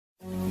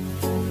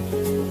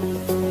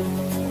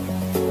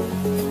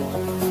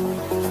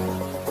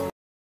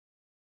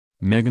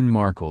Meghan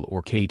Markle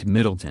or Kate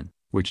Middleton,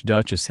 which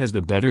Duchess has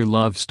the better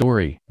love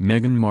story?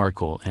 Meghan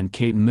Markle and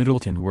Kate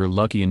Middleton were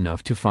lucky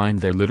enough to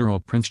find their literal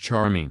Prince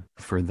Charming.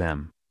 For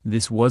them,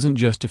 this wasn't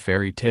just a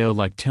fairy tale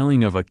like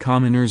telling of a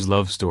commoner's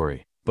love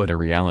story, but a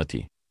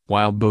reality.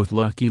 While both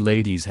lucky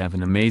ladies have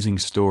an amazing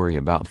story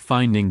about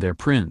finding their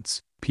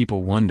prince,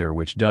 people wonder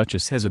which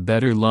Duchess has a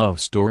better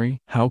love story.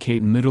 How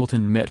Kate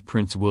Middleton met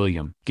Prince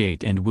William.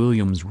 Kate and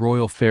William's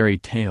royal fairy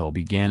tale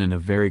began in a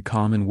very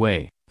common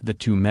way. The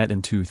two met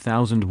in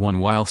 2001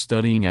 while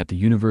studying at the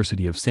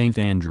University of St.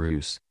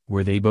 Andrews,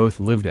 where they both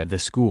lived at the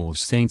school's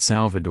St.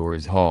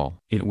 Salvator's Hall.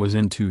 It was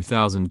in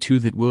 2002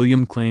 that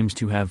William claims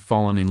to have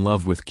fallen in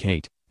love with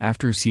Kate,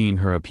 after seeing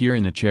her appear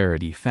in a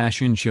charity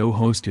fashion show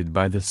hosted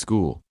by the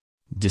school.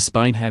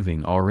 Despite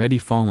having already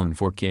fallen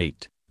for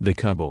Kate, the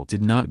couple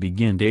did not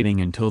begin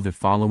dating until the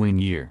following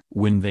year.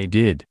 When they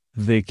did,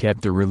 they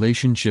kept the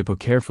relationship a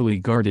carefully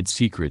guarded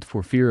secret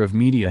for fear of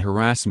media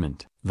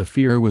harassment. The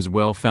fear was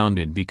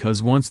well-founded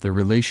because once the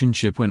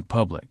relationship went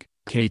public,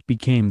 Kate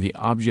became the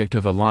object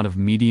of a lot of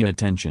media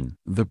attention.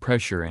 The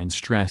pressure and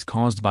stress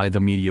caused by the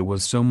media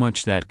was so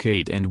much that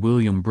Kate and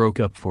William broke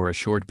up for a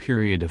short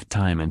period of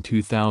time in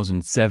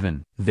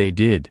 2007. They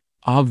did,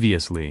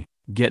 obviously,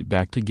 get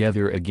back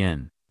together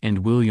again, and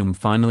William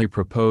finally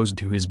proposed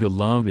to his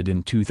beloved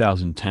in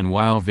 2010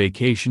 while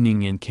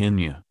vacationing in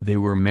Kenya. They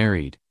were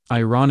married,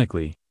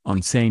 ironically, on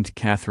St.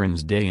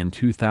 Catherine's Day in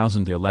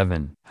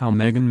 2011. How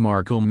Meghan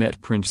Markle met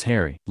Prince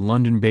Harry.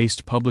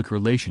 London-based public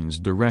relations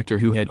director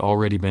who had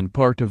already been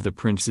part of the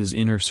prince's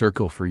inner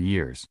circle for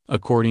years.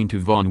 According to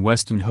Von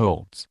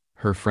Westenholz,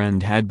 her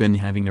friend had been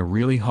having a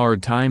really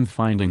hard time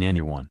finding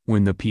anyone.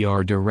 When the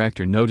PR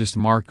director noticed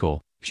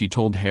Markle, she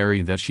told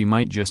Harry that she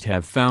might just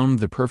have found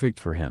the perfect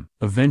for him.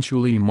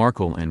 Eventually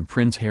Markle and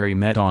Prince Harry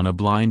met on a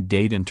blind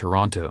date in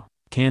Toronto,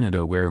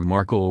 Canada, where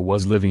Markle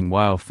was living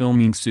while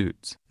filming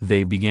Suits.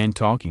 They began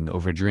talking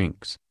over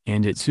drinks,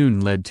 and it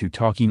soon led to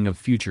talking of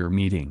future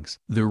meetings.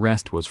 The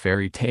rest was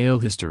fairy tale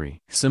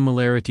history.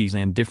 Similarities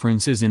and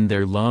differences in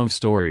their love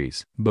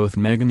stories. Both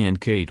Meghan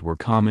and Kate were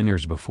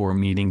commoners before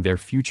meeting their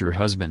future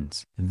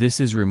husbands. This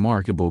is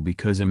remarkable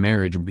because a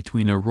marriage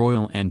between a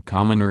royal and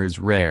commoner is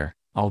rare,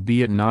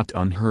 albeit not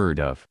unheard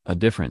of. A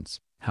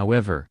difference,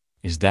 however,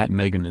 is that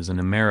Meghan is an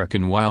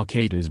American while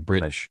Kate is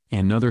British.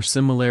 Another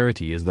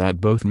similarity is that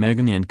both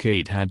Meghan and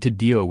Kate had to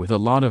deal with a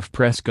lot of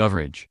press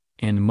coverage,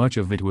 and much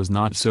of it was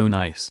not so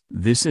nice.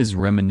 This is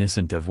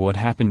reminiscent of what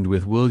happened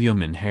with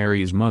William and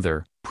Harry's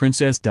mother,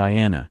 Princess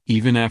Diana.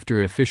 Even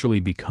after officially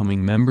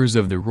becoming members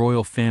of the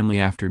royal family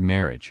after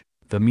marriage,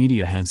 the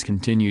media has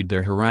continued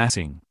their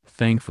harassing.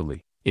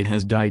 Thankfully, it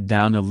has died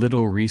down a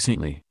little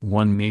recently.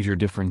 One major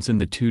difference in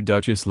the two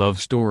Duchess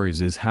love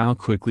stories is how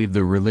quickly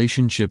the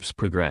relationships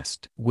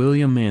progressed.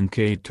 William and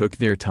Kate took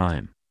their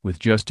time, with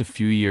just a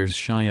few years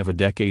shy of a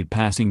decade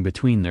passing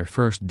between their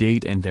first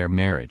date and their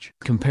marriage.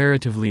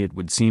 Comparatively, it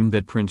would seem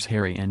that Prince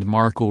Harry and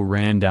Markle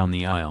ran down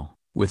the aisle,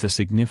 with a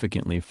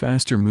significantly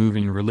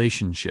faster-moving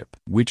relationship.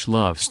 Which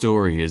love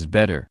story is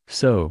better?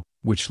 So,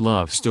 which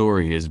love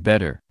story is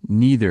better?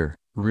 Neither.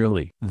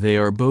 Really. They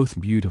are both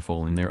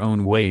beautiful in their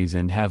own ways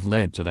and have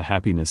led to the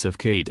happiness of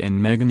Kate and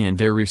Meghan and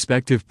their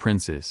respective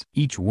princes.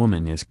 Each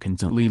woman is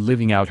constantly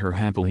living out her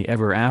happily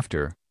ever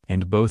after,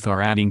 and both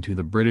are adding to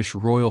the British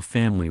royal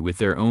family with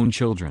their own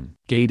children.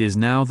 Kate is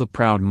now the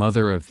proud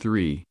mother of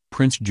 3,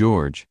 Prince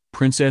George,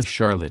 Princess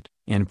Charlotte,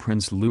 and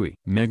Prince Louis.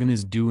 Meghan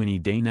is due any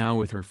day now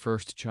with her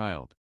first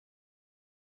child.